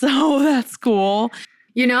yet. So that's cool.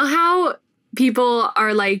 You know how people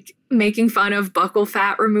are like making fun of buccal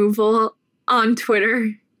fat removal on Twitter?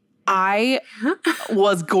 I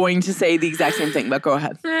was going to say the exact same thing, but go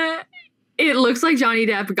ahead. It looks like Johnny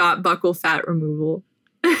Depp got buccal fat removal.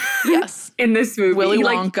 Yes. In this movie. Willy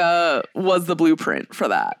Wonka was the blueprint for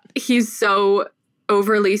that. He's so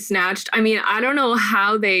overly snatched. I mean, I don't know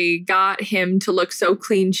how they got him to look so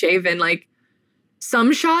clean shaven. Like,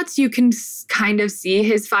 some shots you can kind of see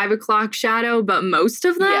his 5 o'clock shadow, but most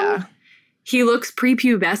of them, he looks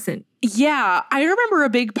prepubescent. Yeah, I remember a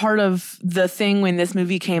big part of the thing when this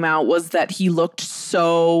movie came out was that he looked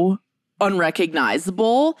so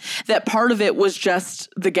unrecognizable that part of it was just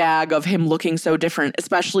the gag of him looking so different,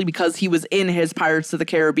 especially because he was in his Pirates of the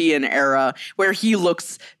Caribbean era where he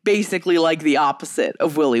looks basically like the opposite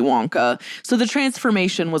of Willy Wonka. So the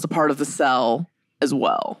transformation was a part of the sell as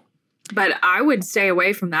well. But I would stay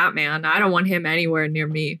away from that man. I don't want him anywhere near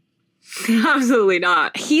me. Absolutely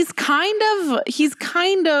not. He's kind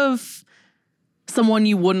of someone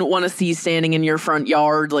you wouldn't want to see standing in your front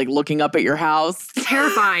yard, like looking up at your house.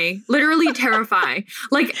 Terrifying. Literally terrifying.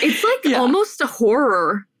 Like, it's like almost a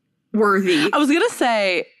horror worthy. I was going to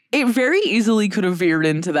say, it very easily could have veered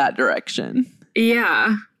into that direction.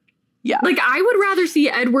 Yeah. Yeah. Like, I would rather see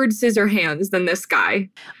Edward Scissorhands than this guy.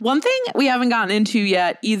 One thing we haven't gotten into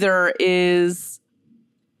yet either is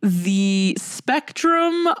the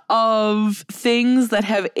spectrum of things that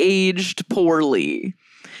have aged poorly.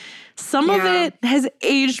 Some of it has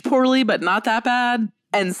aged poorly, but not that bad.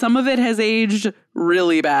 And some of it has aged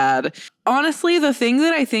really bad. Honestly, the thing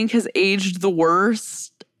that I think has aged the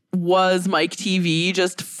worst was Mike TV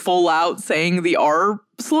just full out saying the R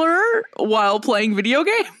slur while playing video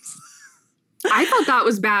games. I thought that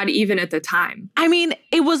was bad even at the time. I mean,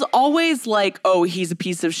 it was always like, oh, he's a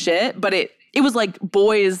piece of shit. But it was like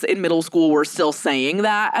boys in middle school were still saying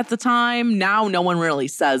that at the time. Now no one really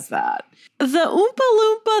says that. The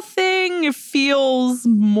Oompa Loompa thing feels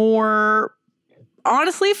more...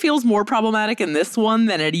 Honestly, it feels more problematic in this one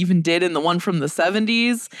than it even did in the one from the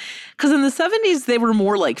 70s. Because in the 70s, they were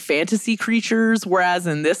more like fantasy creatures, whereas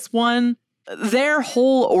in this one, their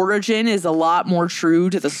whole origin is a lot more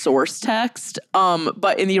true to the source text.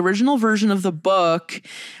 But in the original version of the book,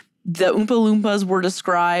 the Oompa Loompas were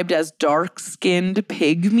described as dark-skinned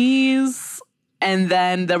pygmies. And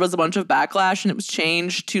then there was a bunch of backlash and it was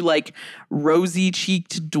changed to like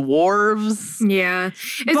rosy-cheeked dwarves. Yeah.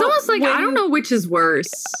 It's almost like, I don't know which is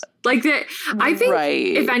worse. Like that, I think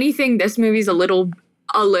if anything, this movie's a little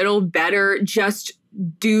better just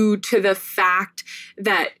due to the fact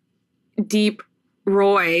that Deep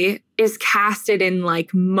Roy is casted in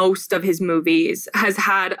like most of his movies, has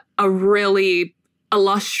had a really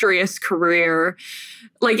illustrious career.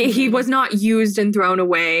 Like he was not used and thrown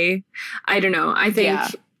away. I don't know. I think,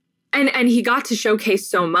 and he got to showcase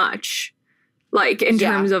so much, like in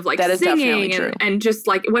terms of like that singing and just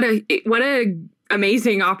like what a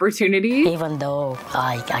amazing opportunity. Even though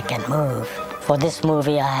I can move, for this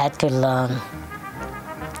movie I had to learn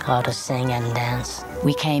how to sing and dance.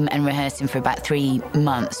 We came and rehearsed him for about 3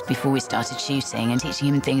 months before we started shooting and teaching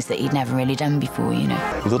him things that he'd never really done before, you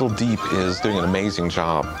know. Little Deep is doing an amazing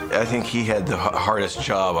job. I think he had the hardest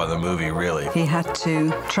job on the movie, really. He had to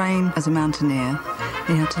train as a mountaineer.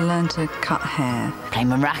 He had to learn to cut hair. Playing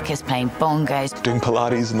maracas, playing bongos. Doing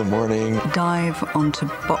Pilates in the morning. Dive onto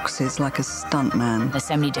boxes like a stuntman. There's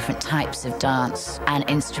so many different types of dance and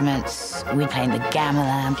instruments. We play in the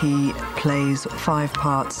gamelan. He plays 5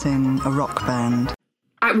 parts in a rock band.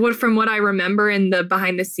 From what I remember in the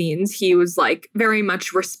behind the scenes, he was like very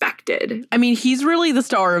much respected. I mean, he's really the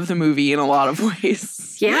star of the movie in a lot of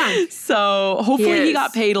ways. Yeah. So hopefully he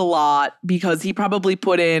got paid a lot because he probably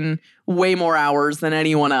put in way more hours than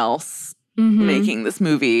anyone else making this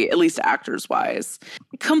movie, at least actors wise.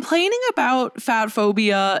 Complaining about fat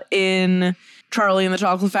phobia in Charlie and the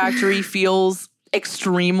Chocolate Factory feels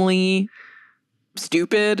extremely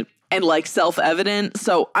stupid and like self-evident.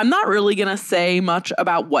 So I'm not really going to say much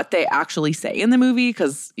about what they actually say in the movie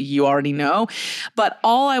because you already know. But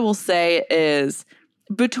all I will say is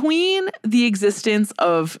between the existence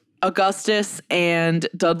of Augustus and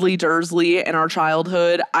Dudley Dursley in our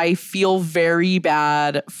childhood, I feel very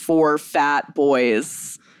bad for fat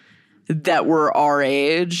boys that were our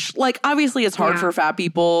age. Like, obviously it's hard for fat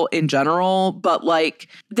people in general, but like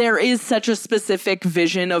there is such a specific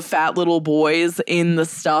vision of fat little boys in the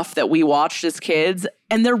stuff that we watched as kids.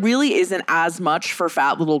 And there really isn't as much for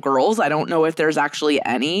fat little girls. I don't know if there's actually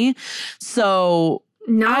any. So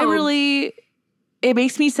it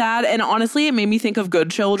makes me sad. And honestly, it made me think of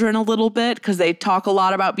Good Children a little bit because they talk a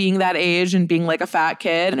lot about being that age and being like a fat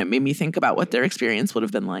kid. And it made me think about what their experience would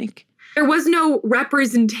have been like. There was no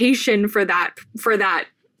representation for that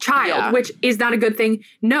child, which is that a good thing?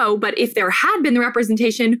 No, but if there had been the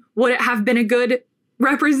representation, would it have been a good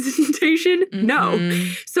representation? No.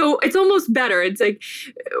 So it's almost better. It's like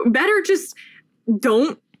better just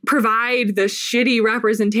don't provide the shitty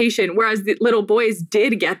representation, whereas the little boys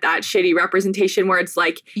did get that shitty representation where it's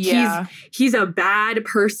like he's a bad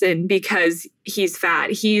person because he's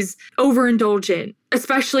fat. He's overindulgent,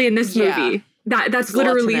 especially in this movie. That's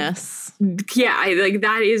literally like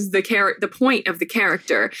that is the point of the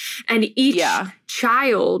character, and each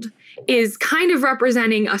child is kind of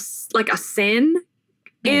representing a sin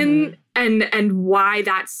in and why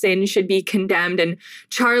that sin should be condemned. And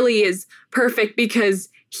Charlie is perfect because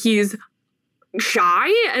he's shy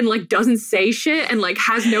and like doesn't say shit and like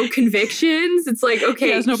has no convictions. It's like, okay,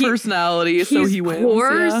 he has no personality, so he wins.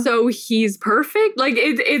 Poor, so he's perfect. Like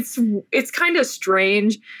it's kind of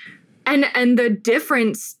strange. And the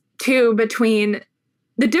difference, too, between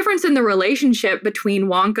the difference in the relationship between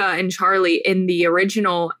Wonka and Charlie in the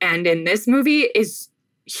original and in this movie is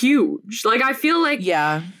huge. Like, I feel like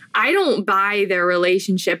I don't buy their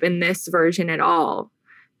relationship in this version at all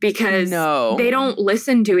because they don't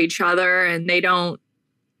listen to each other and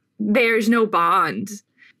there's no bond.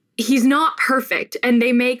 He's not perfect, and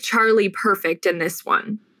they make Charlie perfect in this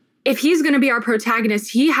one. if he's going to be our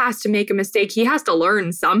protagonist, he has to make a mistake. He has to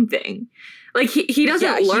learn something. Like, he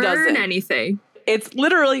doesn't learn anything. It's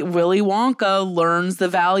literally Willy Wonka learns the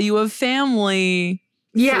value of family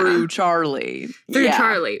through Charlie.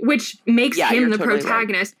 Charlie, which makes him the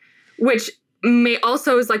protagonist, which may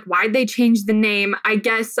also is like, why'd they change the name? I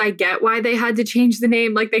guess I get why they had to change the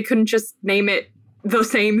name. Like, they couldn't just name it the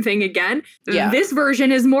same thing again. Yeah. This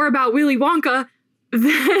version is more about Willy Wonka than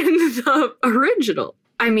the original.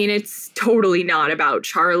 I mean, it's totally not about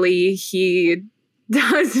Charlie. He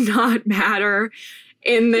does not matter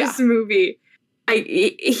in this movie.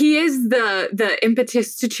 He is the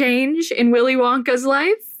impetus to change in Willy Wonka's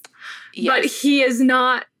life, but he is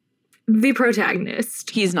not the protagonist.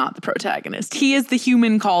 He's not the protagonist. He is the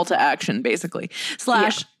human call to action, basically.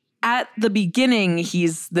 At the beginning,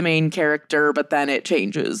 he's the main character, but then it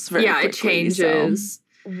changes very quickly. It changes.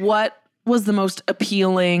 So, what was the most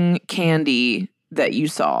appealing candy that you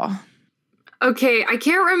saw? Okay, I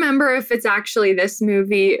can't remember if it's actually this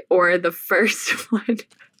movie or the first one.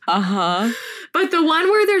 But the one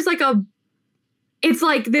where there's like it's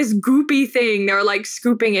like this goopy thing they're like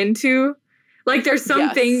scooping into. Like there's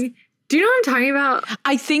something. Yes. Do you know what I'm talking about?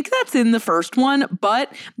 I think that's in the first one,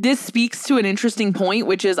 but this speaks to an interesting point,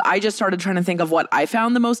 which is I just started trying to think of what I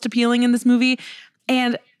found the most appealing in this movie.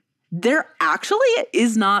 And there actually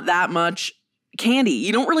is not that much candy.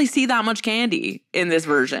 You don't really see that much candy in this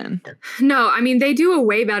version. No, I mean, they do a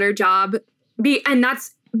way better job. And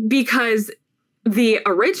that's because the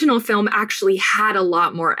original film actually had a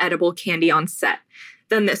lot more edible candy on set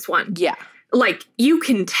than this one. Yeah. Like, you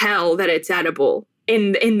can tell that it's edible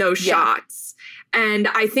in those shots. And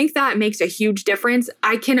I think that makes a huge difference.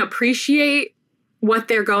 I can appreciate what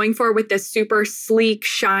they're going for with this super sleek,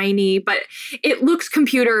 shiny, but it looks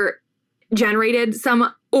computer generated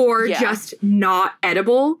just not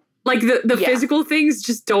edible. Like the physical things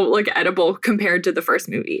just don't look edible compared to the first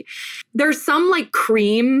movie. There's some like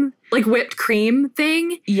cream, like whipped cream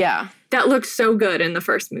thing. Yeah. That looks so good in the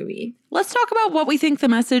first movie. Let's talk about what we think the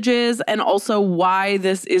message is and also why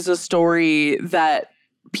this is a story that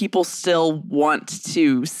people still want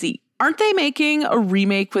to see. Aren't they making a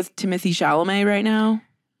remake with Timothée Chalamet right now?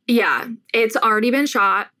 Yeah, it's already been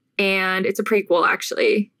shot and it's a prequel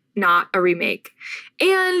actually, not a remake.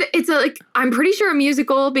 And it's I'm pretty sure a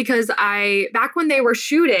musical because back when they were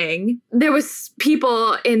shooting, there was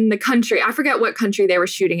people in the country. I forget what country they were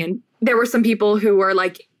shooting in. There were some people who were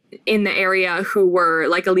like in the area who were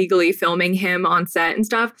like illegally filming him on set and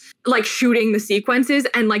stuff, like shooting the sequences,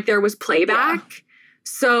 and like there was playback. Yeah.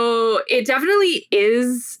 So it definitely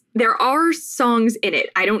is. There are songs in it.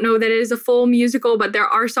 I don't know that it is a full musical, but there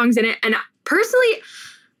are songs in it. And personally,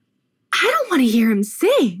 I don't want to hear him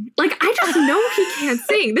sing. Like, I just know he can't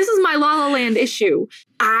sing. This is my La La Land issue.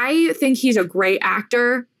 I think he's a great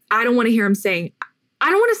actor. I don't want to hear him sing. I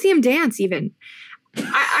don't want to see him dance even.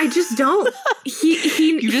 I just don't.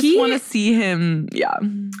 You just want to see him,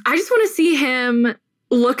 I just want to see him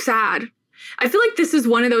look sad. I feel like this is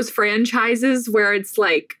one of those franchises where it's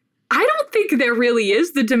like, I don't think there really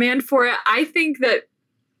is the demand for it. I think that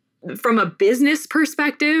from a business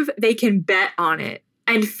perspective, they can bet on it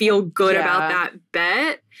and feel good about that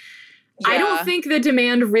bet. Yeah. I don't think the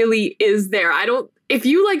demand really is there. If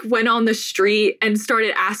you like went on the street and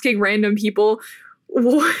started asking random people,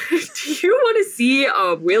 what, do you want to see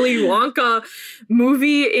a Willy Wonka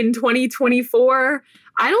movie in 2024?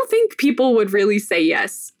 I don't think people would really say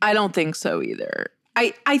yes. I don't think so either.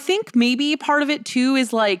 I think maybe part of it too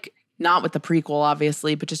is like, not with the prequel,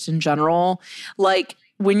 obviously, but just in general, like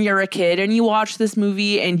when you're a kid and you watch this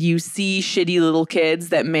movie and you see shitty little kids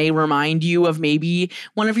that may remind you of maybe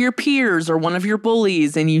one of your peers or one of your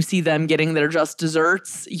bullies, and you see them getting their just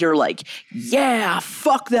desserts, you're like, yeah,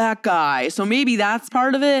 fuck that guy. So maybe that's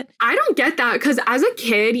part of it. I don't get that, because as a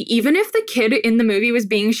kid, even if the kid in the movie was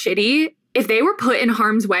being shitty, if they were put in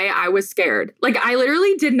harm's way, I was scared. Like, I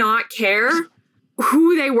literally did not care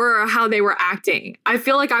who they were or how they were acting. I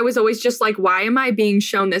feel like I was always just like, why am I being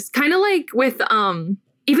shown this? Kind of like with,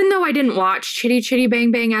 even though I didn't watch Chitty Chitty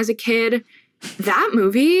Bang Bang as a kid, that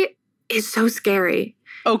movie is so scary.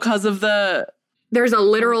 Oh, because of there's a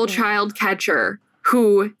literal child catcher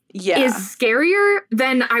who is scarier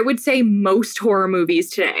than I would say most horror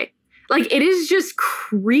movies today. Like, it is just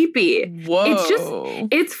creepy. Whoa.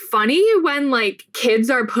 It's funny when like kids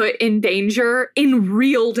are put in danger, in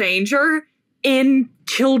real danger, in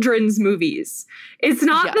children's movies. It's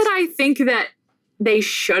not that I think that they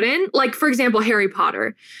shouldn't. Like, for example, Harry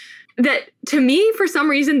Potter. That, to me, for some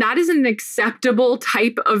reason, that is an acceptable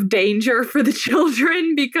type of danger for the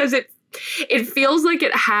children, because it feels like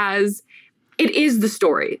it is the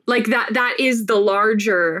story. Like, that is the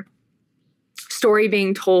larger story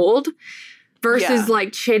being told versus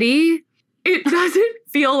like Chitty, it doesn't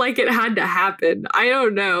feel like it had to happen. I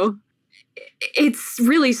don't know. It's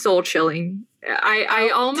really soul chilling.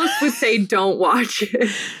 I almost would say don't watch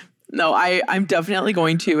it. No, I'm definitely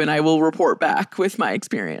going to, and I will report back with my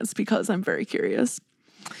experience because I'm very curious.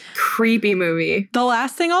 Creepy movie. The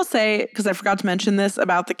last thing I'll say, because I forgot to mention this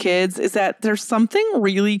about the kids, is that there's something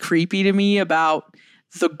really creepy to me about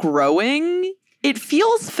the growing. It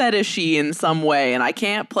feels fetishy in some way, and I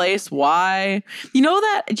can't place why. You know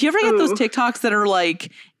that? Do you ever get those TikToks that are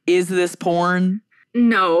like, is this porn?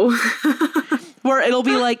 No. Where it'll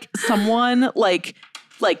be like someone like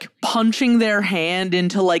punching their hand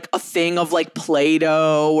into like a thing of like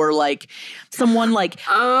Play-Doh, or like someone like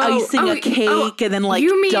icing a cake and then like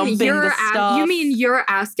dumping the stuff. You mean you're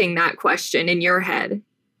asking that question in your head?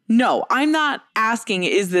 No, I'm not asking,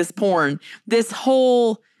 is this porn? There's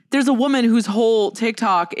a woman whose whole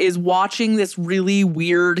TikTok is watching this really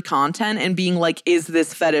weird content and being like, is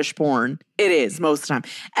this fetish porn? It is most of the time.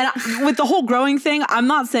 And with the whole growing thing, I'm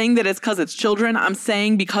not saying that it's because it's children. I'm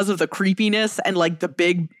saying because of the creepiness and like the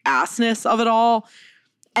big assness of it all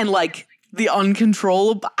and like the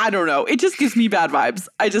uncontrollable. I don't know. It just gives me bad vibes.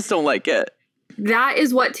 I just don't like it. That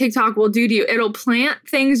is what TikTok will do to you. It'll plant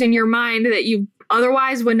things in your mind that you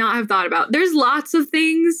otherwise would not have thought about. There's lots of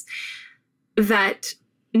things that...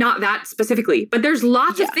 Not that specifically, but there's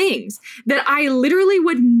lots of things that I literally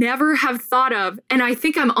would never have thought of. And I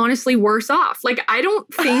think I'm honestly worse off. Like, I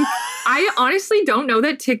honestly don't know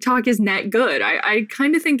that TikTok is net good. I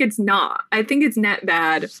kind of think it's not. I think it's net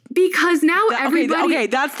bad because now everybody... Okay,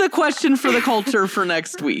 that's the question for the culture for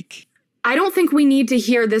next week. I don't think we need to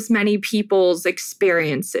hear this many people's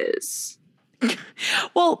experiences.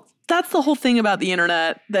 Well... That's the whole thing about the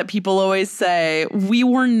internet that people always say.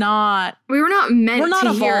 We're not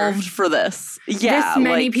evolved for this. Yeah. This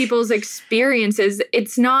many people's experiences.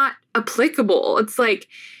 It's not applicable. It's like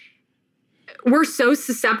we're so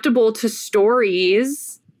susceptible to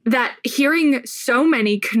stories that hearing so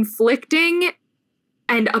many conflicting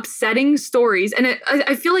and upsetting stories. And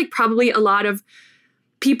I feel like probably a lot of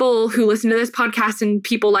people who listen to this podcast and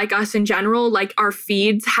people like us in general, like our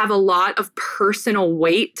feeds have a lot of personal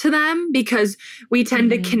weight to them because we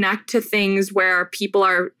tend to connect to things where people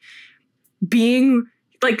are being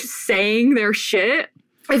like saying their shit.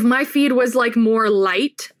 If my feed was like more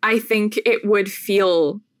light, I think it would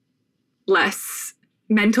feel less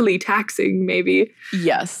mentally taxing, maybe.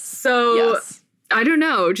 Yes. So I don't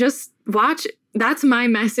know, just watch. That's my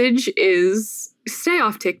message is stay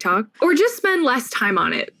off TikTok or just spend less time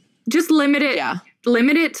on it. Just limit it. Yeah.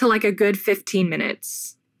 Limit it to like a good 15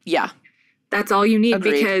 minutes. Yeah. That's all you need.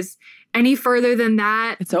 Agreed. Because any further than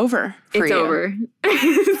that, it's over. It's over.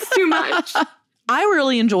 It's too much. I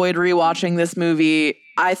really enjoyed rewatching this movie.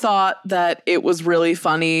 I thought that it was really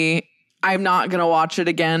funny. I'm not going to watch it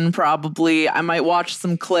again, probably. I might watch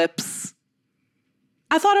some clips.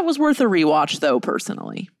 I thought it was worth a rewatch, though,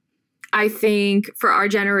 personally. I think for our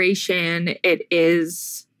generation, it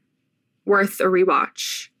is worth a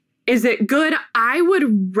rewatch. Is it good? I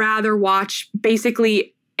would rather watch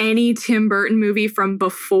basically any Tim Burton movie from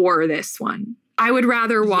before this one. I would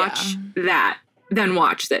rather watch that than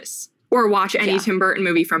watch this or watch any Tim Burton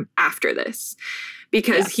movie from after this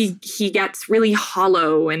because he gets really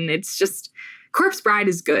hollow and it's just Corpse Bride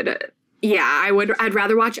is good. Yeah, I'd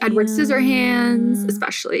rather watch Edward Scissorhands,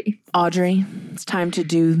 especially. Audrey, it's time to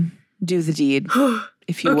do the deed,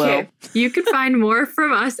 if you will. You can find more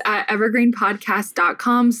from us at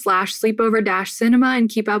evergreenpodcast.com/sleepover-cinema and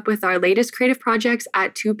keep up with our latest creative projects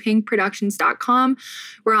at twopinkproductions.com.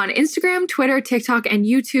 We're on Instagram, Twitter, TikTok, and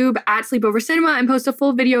YouTube at Sleepover Cinema and post a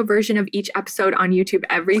full video version of each episode on YouTube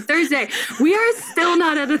every Thursday. We are still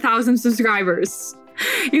not at 1,000 subscribers.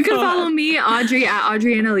 You can follow me, Audrey, at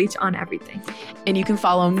Audriana Leach on everything. And you can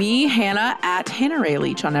follow me, Hannah, at Hannah Ray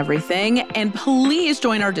Leach on everything. And please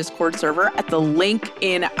join our Discord server at the link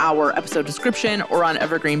in our episode description or on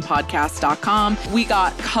evergreenpodcast.com. We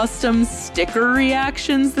got custom sticker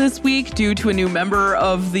reactions this week due to a new member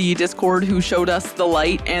of the Discord who showed us the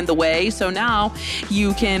light and the way. So now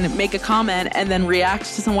you can make a comment and then react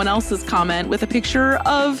to someone else's comment with a picture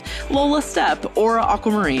of Lola Steppe or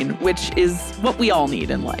Aquamarine, which is what we all need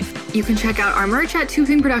in life. You can check out our merch at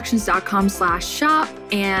twopinkproductions.com/shop,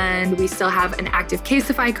 and we still have an active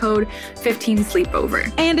Casetify code, 15sleepover.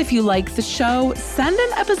 And if you like the show, send an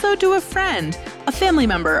episode to a friend, a family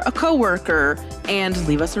member, a coworker, and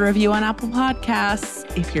leave us a review on Apple Podcasts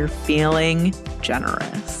if you're feeling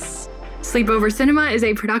generous. Sleepover Cinema is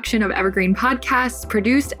a production of Evergreen Podcasts,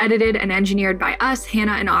 produced, edited, and engineered by us,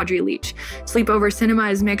 Hannah and Audrey Leach. Sleepover Cinema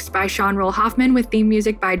is mixed by Sean Roll Hoffman with theme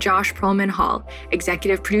music by Josh Perlman Hall.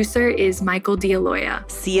 Executive producer is Michael D'Aloia.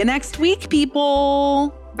 See you next week,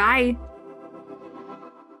 people. Bye.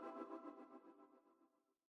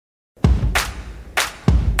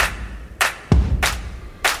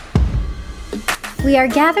 We are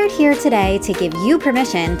gathered here today to give you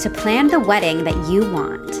permission to plan the wedding that you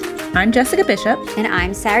want. I'm Jessica Bishop. And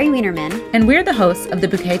I'm Sari Wienerman. And we're the hosts of the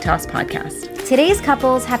Bouquet Toss podcast. Today's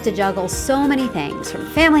couples have to juggle so many things, from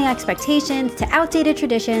family expectations to outdated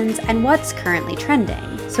traditions and what's currently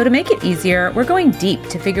trending. So to make it easier, we're going deep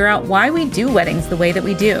to figure out why we do weddings the way that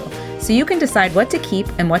we do, so you can decide what to keep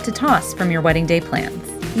and what to toss from your wedding day plans.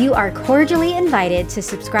 You are cordially invited to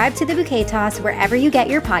subscribe to the Bouquet Toss wherever you get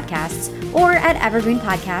your podcasts or at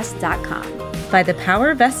evergreenpodcast.com. By the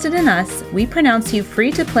power vested in us, we pronounce you free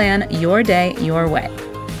to plan your day your way.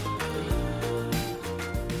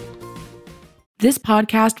 This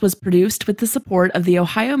podcast was produced with the support of the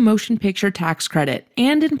Ohio Motion Picture Tax Credit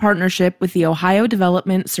and in partnership with the Ohio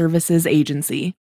Development Services Agency.